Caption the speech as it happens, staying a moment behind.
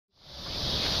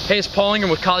Hey, it's Paul Ingram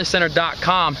with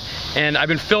CollegeCenter.com, and I've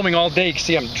been filming all day. You can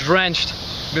see I'm drenched.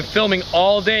 I've been filming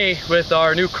all day with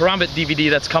our new Karambit DVD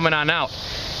that's coming on out.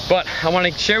 But I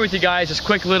want to share with you guys this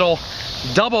quick little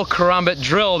double Karambit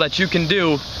drill that you can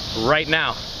do right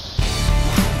now.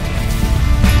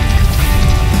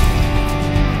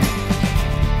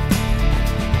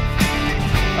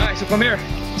 Alright, so from here,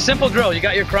 simple drill. You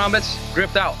got your Karambits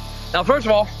gripped out. Now first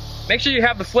of all, make sure you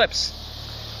have the flips.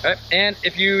 Right? And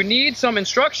if you need some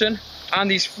instruction on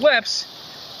these flips,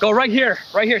 go right here.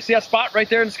 See that spot right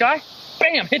there in the sky?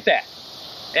 Bam, hit that.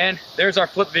 And there's our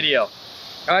flip video.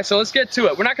 All right, so let's get to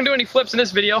it. We're not gonna do any flips in this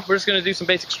video. We're just gonna do some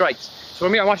basic strikes. So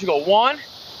from here, I want you to go 1,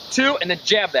 2, and then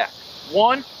jab that.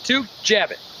 1, 2, jab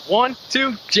it. 1,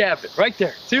 2, jab it. Right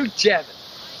there, 2, jab it.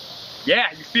 Yeah,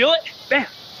 you feel it? Bam,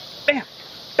 bam,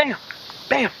 bam,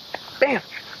 bam, bam,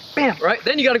 bam. Right,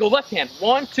 then you gotta go left hand.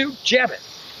 1, 2, jab it.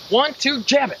 1, 2,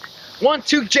 jab it. 1,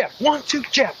 2, jab. 1, 2,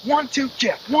 jab. 1, 2,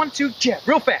 jab. 1, 2, jab.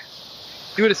 Real fast.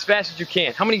 Do it as fast as you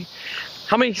can. How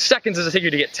many seconds does it take you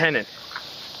to get 10 in?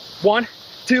 1,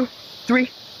 2, 3,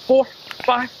 4,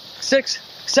 5, 6,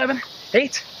 7,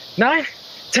 8, 9,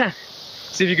 10.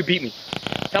 See if you can beat me.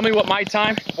 Tell me what my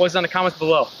time was in the comments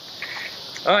below.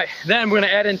 All right, then we're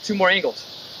gonna add in 2 more angles.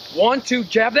 1, 2,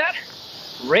 jab that,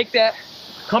 rake that,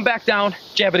 come back down,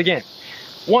 jab it again.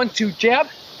 1, 2, jab,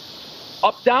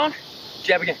 up, down,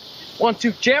 jab again. 1,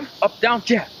 2, jab, up, down,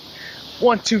 jab.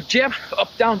 1, 2, jab,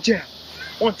 up, down, jab.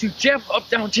 1, 2, jab, up,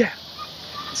 down, jab.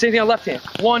 Same thing on left hand.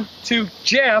 1, 2,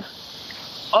 jab,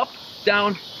 up,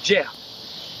 down, jab.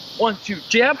 1, 2,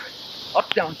 jab,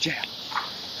 up, down, jab.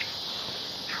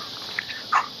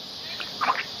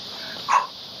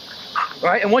 All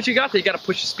right, and once you got there, you got to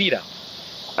push the speed out.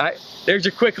 All right, there's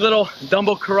your quick little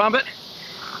dumbbell Karambit.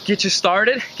 Get you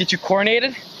started, get you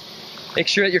coordinated. Make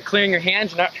sure that you're clearing your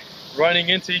hands, you're not running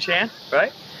into each hand,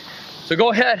 right? So go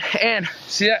ahead and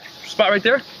see that spot right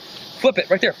there? Flip it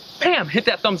right there. Bam! Hit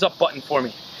that thumbs up button for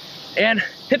me. And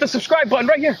hit the subscribe button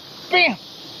right here. Bam!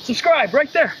 Subscribe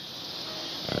right there.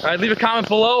 All right, leave a comment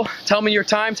below. Tell me your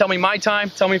time. Tell me my time.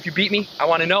 Tell me if you beat me. I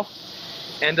want to know.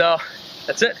 And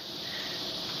that's it.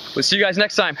 We'll see you guys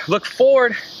next time. Look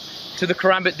forward to the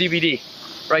Karambit DVD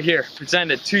right here,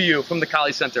 presented to you from the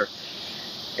College Center.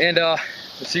 And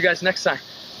we'll see you guys next time.